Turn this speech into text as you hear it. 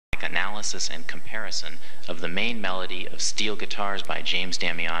harmonic analysis and comparison of the main melody of Steel Guitars by James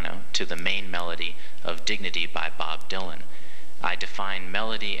Damiano to the main melody of Dignity by Bob Dylan. I define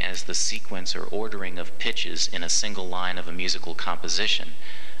melody as the sequence or ordering of pitches in a single line of a musical composition.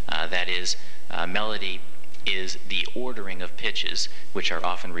 That is, melody is the ordering of pitches, which are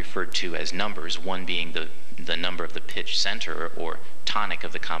often referred to as numbers, one being the number of the pitch center or tonic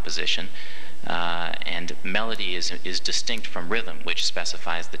of the composition. And melody is distinct from rhythm, which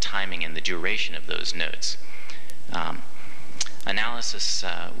specifies the timing and the duration of those notes. Analysis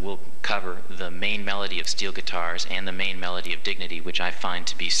will cover the main melody of Steel Guitars and the main melody of Dignity, which I find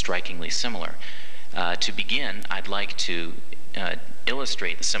to be strikingly similar. To begin, I'd like to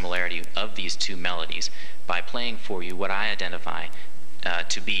illustrate the similarity of these two melodies by playing for you what I identify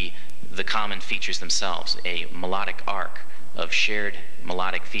to be the common features themselves, a melodic arc of shared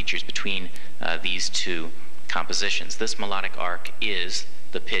melodic features between these two compositions. This melodic arc is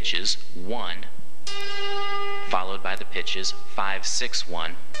the pitches 1, followed by the pitches 5, 6,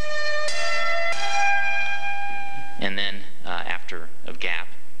 1, and then after a gap,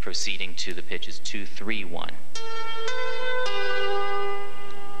 proceeding to the pitches 2, 3, 1.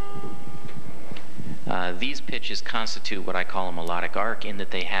 These pitches constitute what I call a melodic arc in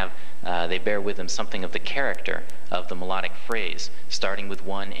that they bear with them something of the character of the melodic phrase, starting with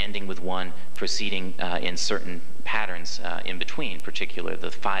 1, ending with 1, proceeding in certain patterns in between, particularly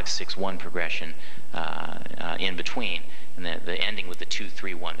the 5, 6, 1 progression in between, and the ending with the 2,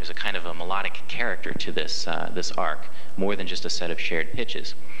 3, 1. There's a kind of a melodic character to this, this arc, more than just a set of shared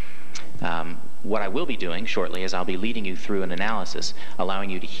pitches. What I will be doing shortly is I'll be leading you through an analysis, allowing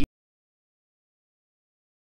you to hear